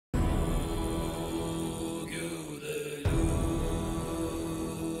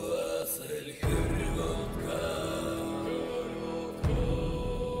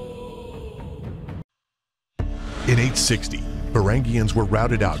In 860, Varangians were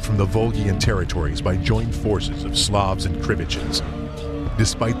routed out from the Volgian territories by joint forces of Slavs and Krivichans.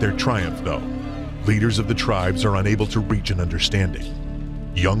 Despite their triumph, though, leaders of the tribes are unable to reach an understanding.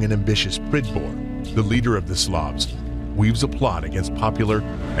 Young and ambitious Pridbor, the leader of the Slavs, weaves a plot against popular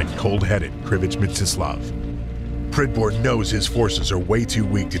and cold-headed Krivich Mstislav. Pridbor knows his forces are way too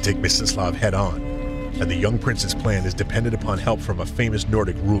weak to take Mstislav head-on, and the young prince's plan is dependent upon help from a famous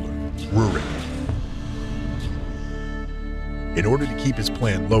Nordic ruler, Rurik. In order to keep his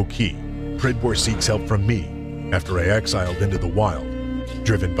plan low-key, Pridbor seeks help from me after I exiled into the wild,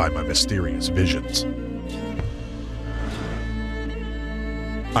 driven by my mysterious visions.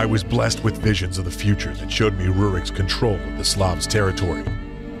 I was blessed with visions of the future that showed me Rurik's control of the Slavs' territory.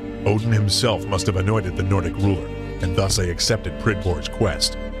 Odin himself must have anointed the Nordic ruler, and thus I accepted Pridbor's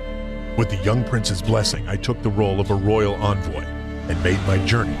quest. With the young prince's blessing, I took the role of a royal envoy and made my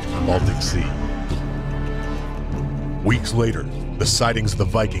journey to the Baltic Sea. Weeks later, the sightings of the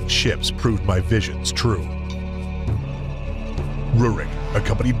Viking ships proved my visions true. Rurik,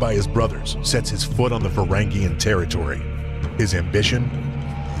 accompanied by his brothers, sets his foot on the Varangian territory. His ambition?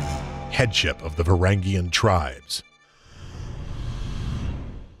 Headship of the Varangian tribes.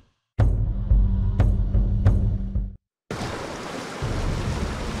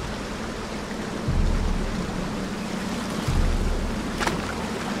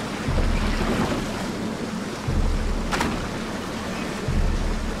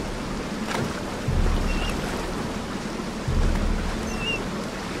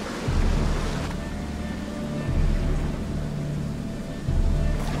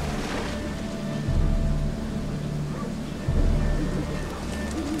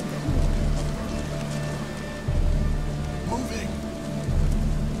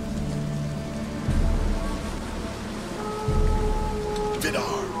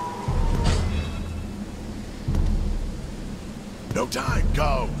 No time,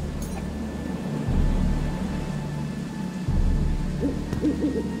 go!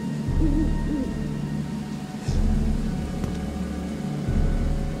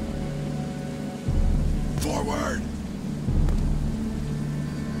 Forward!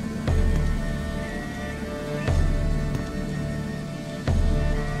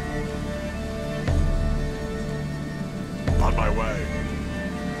 On my way.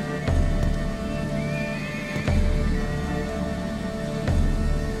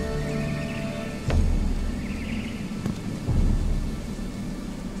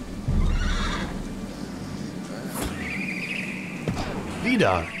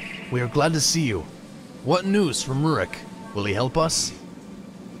 Vidar, we are glad to see you. What news from Rurik? Will he help us?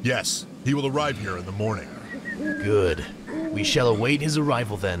 Yes, he will arrive here in the morning. Good. We shall await his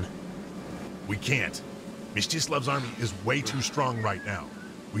arrival then. We can't. Mstislav's army is way too strong right now.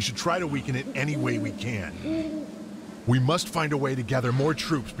 We should try to weaken it any way we can. We must find a way to gather more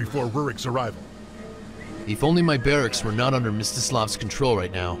troops before Rurik's arrival. If only my barracks were not under Mstislav's control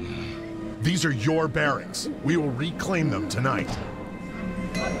right now. These are your barracks. We will reclaim them tonight.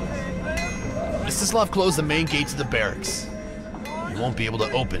 Mstislav closed the main gate to the barracks. You won't be able to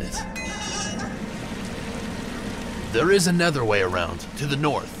open it. There is another way around, to the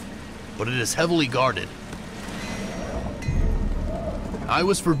north, but it is heavily guarded. I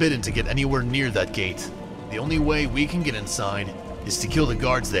was forbidden to get anywhere near that gate. The only way we can get inside is to kill the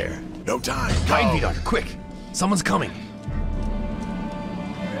guards there. No time, go! Hide, Vidar, quick! Someone's coming!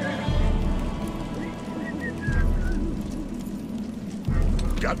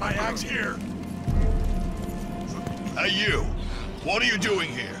 Got my axe here! Hey you! What are you doing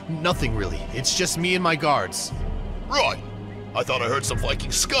here? Nothing really. It's just me and my guards. Right. I thought I heard some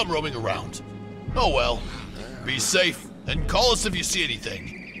Viking scum roaming around. Oh well. Be safe, and call us if you see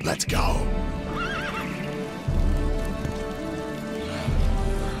anything. Let's go!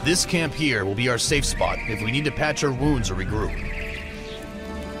 This camp here will be our safe spot if we need to patch our wounds or regroup.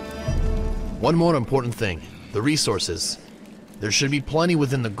 One more important thing, the resources. There should be plenty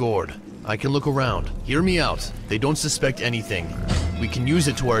within the gourd. I can look around. Hear me out. They don't suspect anything. We can use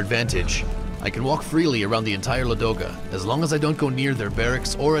it to our advantage. I can walk freely around the entire Ladoga, as long as I don't go near their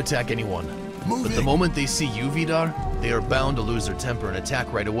barracks or attack anyone. Moving. But the moment they see you, Vidar, they are bound to lose their temper and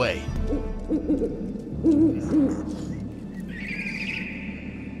attack right away.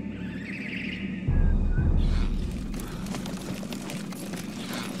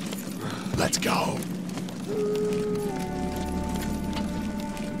 Let's go!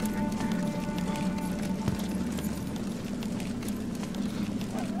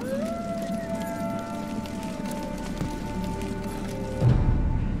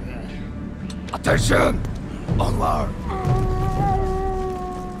 Attention! Onward!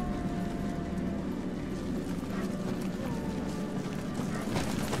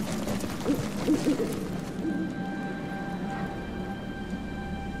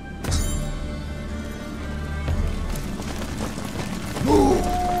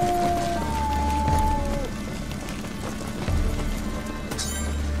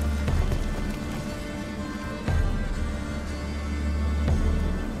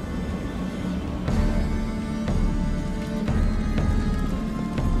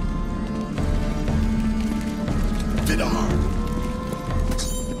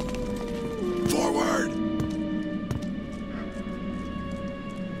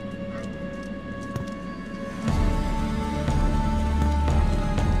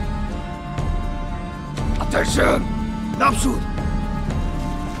 Diversion! Naprzód!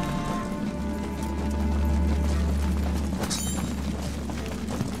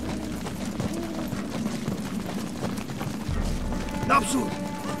 Naprzód!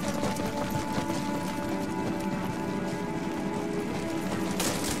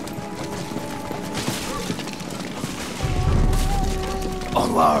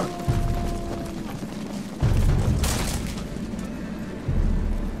 Onward!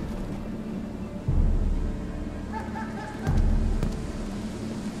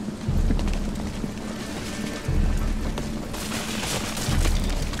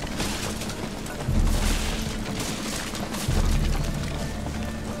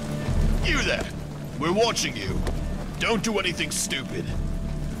 You there! We're watching you. Don't do anything stupid.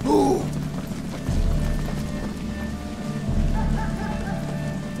 Move!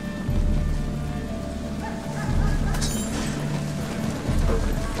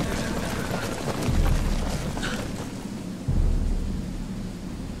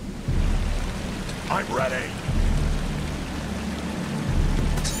 I'm ready.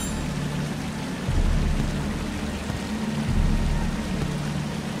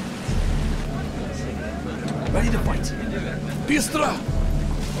 Ready to fight! Быстро!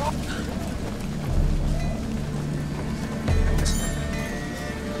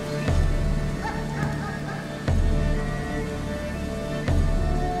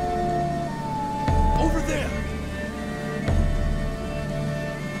 Over there!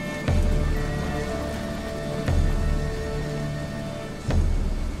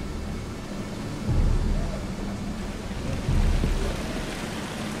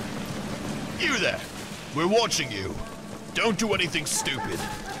 You there! We're watching you. Don't do anything stupid.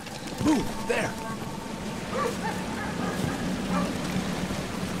 Move! There!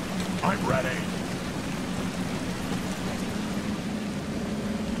 I'm ready.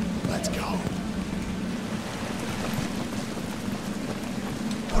 Let's go.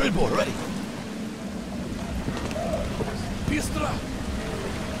 Drill ready! Быстро!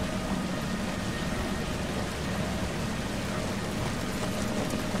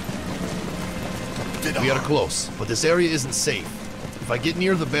 We are close, but this area isn't safe. If I get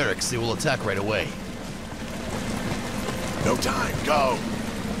near the barracks, they will attack right away. No time. Go.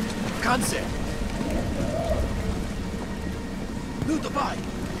 Конце! Ну давай!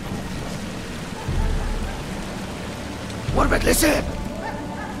 Warbet, listen!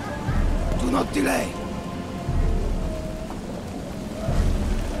 Do not delay!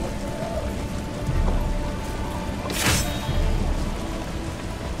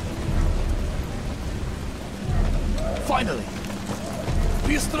 Finally!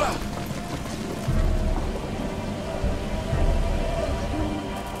 Быстро!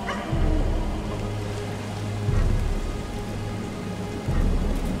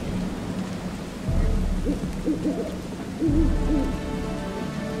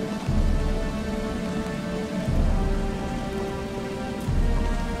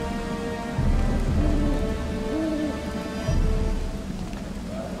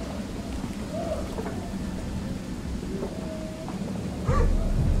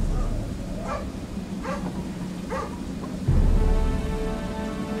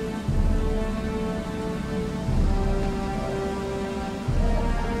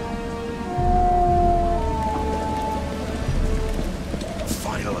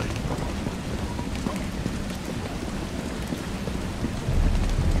 Finally.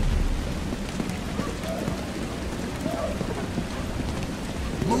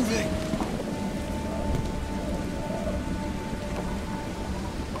 Moving.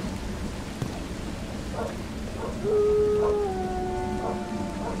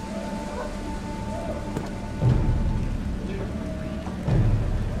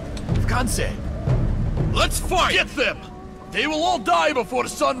 W Kance! Let's fight! Get them! They will all die before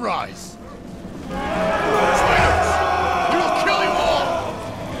sunrise! Traitors! We will kill you all!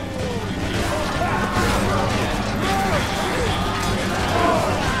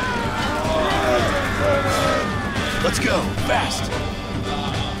 Let's go, fast!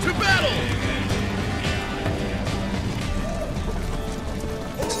 To battle!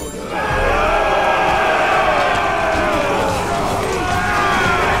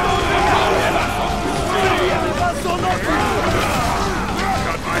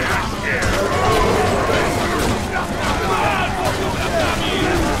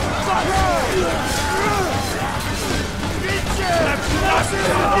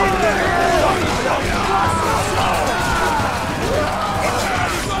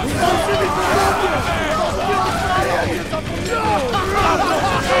 Let's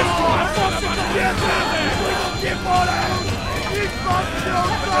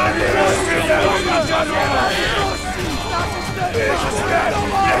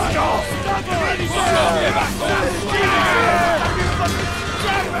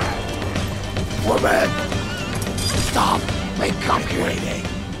come here. Waiting.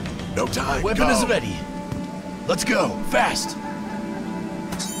 No time. Weapon go. is ready. Let's go, fast.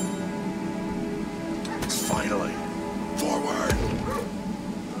 Finally. Forward.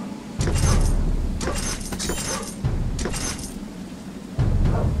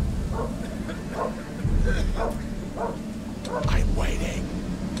 I'm waiting.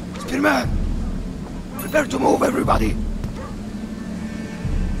 Spearman! Prepare to move, everybody!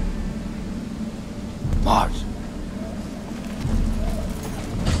 March!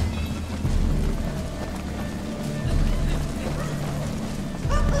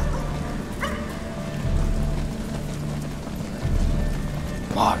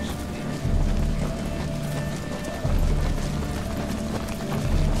 March!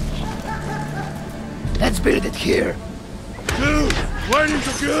 Let's build it here! Dude, waiting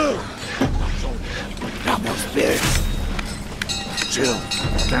to go. Grab your spears! Chill.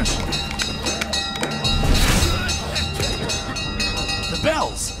 Attention. The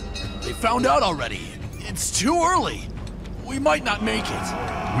bells! They found out already. It's too early. We might not make it.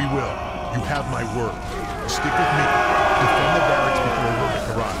 We will. You have my word. Stick with me. Defend the barracks before Rurik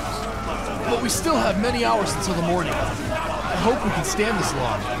arrives. But we still have many hours until the morning. I hope we can stand this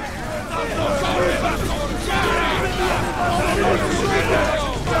long.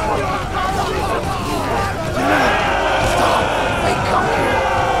 They come here!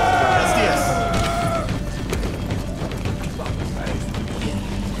 Yes, yes.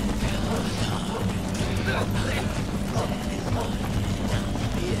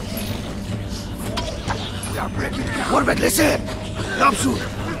 We are breaking down! Warbet, listen! Lapsu!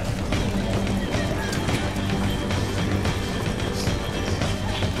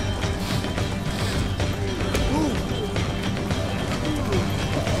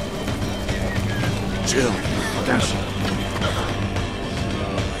 Chill. Attention!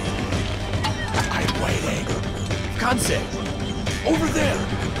 I'm waiting. Kanse, over there.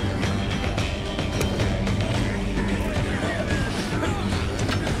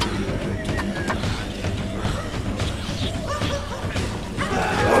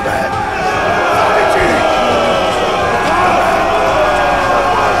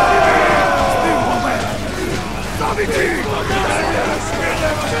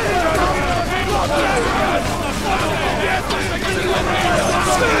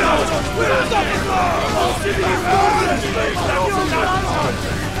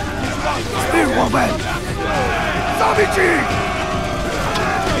 Spear Warbet! Saviji!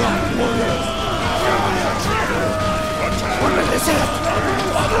 Warbet, listen!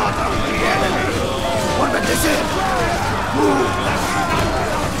 Warbet, listen! Move!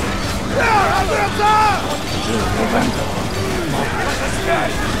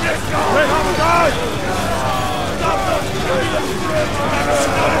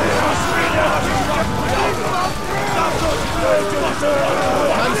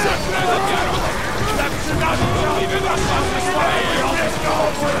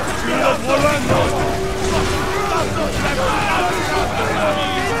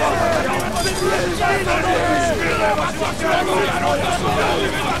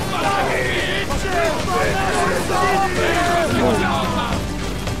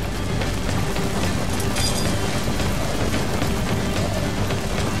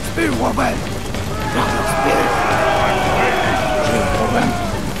 Spear Warbet! Drop the spear! Spear Warbet!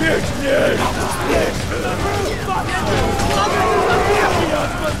 Drop the spear!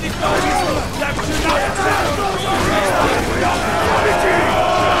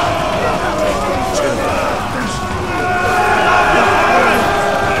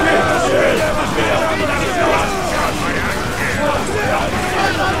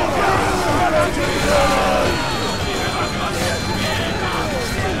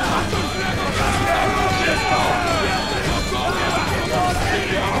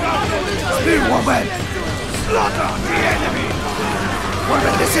 Spear Warbet! Slaughter the enemy!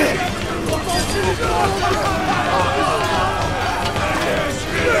 Warbet, listen!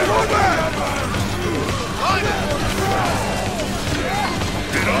 Spear Warbet!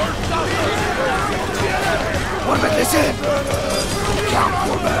 Warbet, listen! Count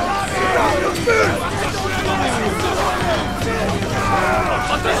Warbet!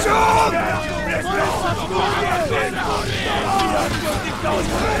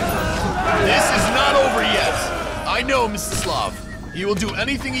 This is not over yet. I know Mstislav. He will do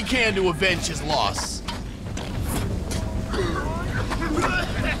anything he can to avenge his loss.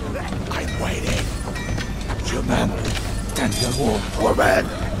 I'm waiting. You men, tend your wound, Warbet!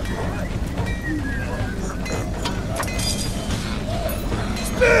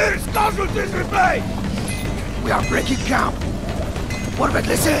 Spears! Casualties remain! We are breaking camp! Warbet,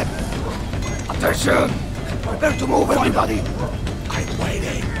 listen! Attention! Prepare to move, everybody!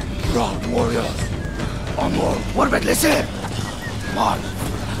 waiting. Rock warriors. Onward. Warbet, listen. March.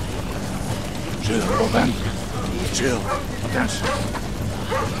 Chill, open. Chill. Attention.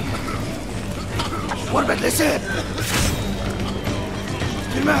 Warbet, listen.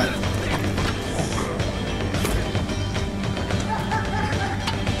 Filmer.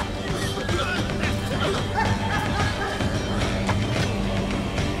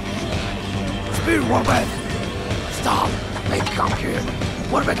 Speed, Warbet. Stop. Make come here.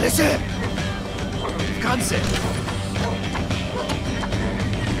 Warbet, listen. Concept.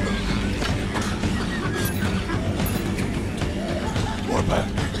 Warbet.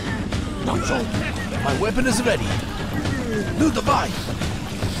 Not so. My weapon is ready. New device.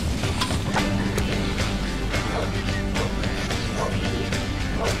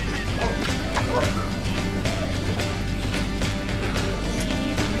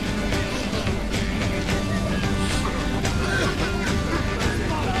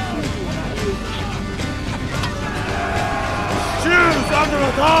 Shields under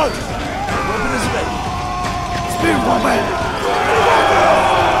attack. My weapon is ready. Speed, Warbet.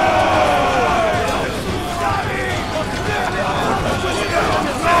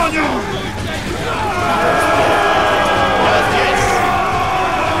 On you.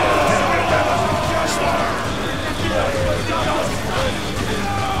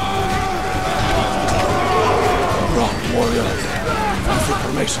 Rock warriors. That's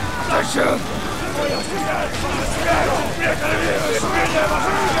information. Attention.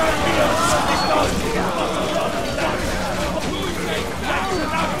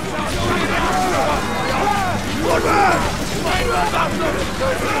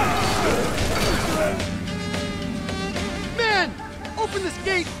 Men! Open this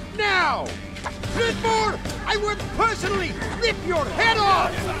gate now! Redmore, I would personally rip your head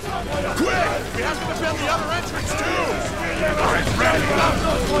off! Quick! We have to defend the other entrance too!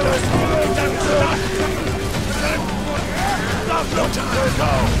 No time,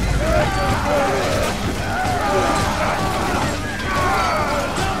 go!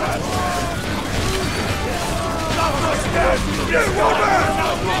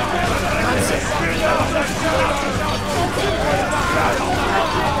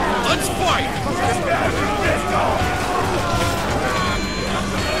 Let's fight!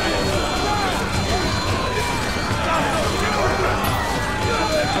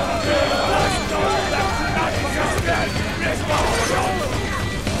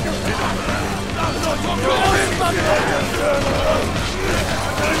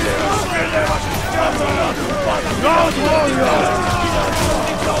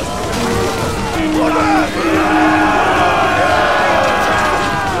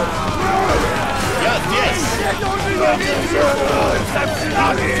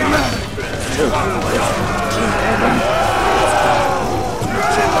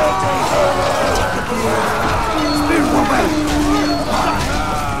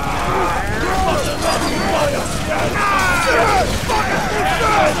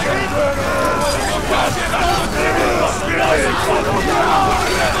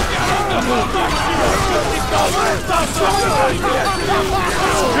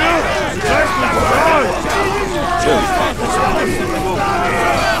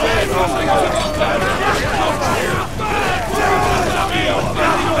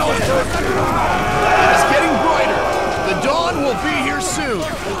 It's getting brighter. The dawn will be here soon.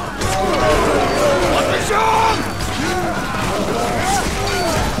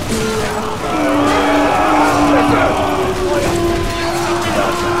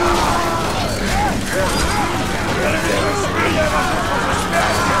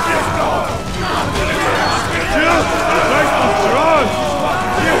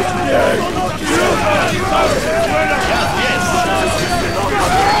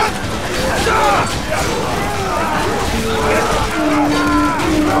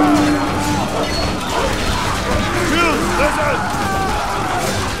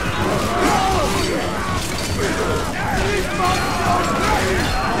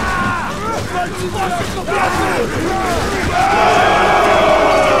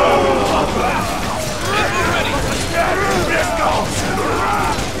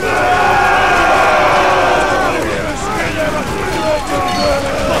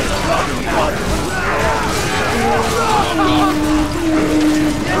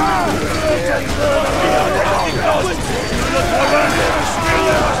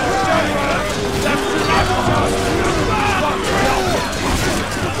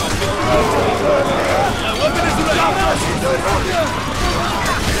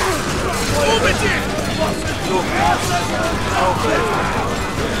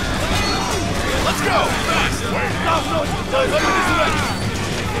 Let's go! Fast! Wait!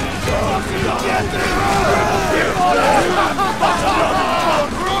 Stop!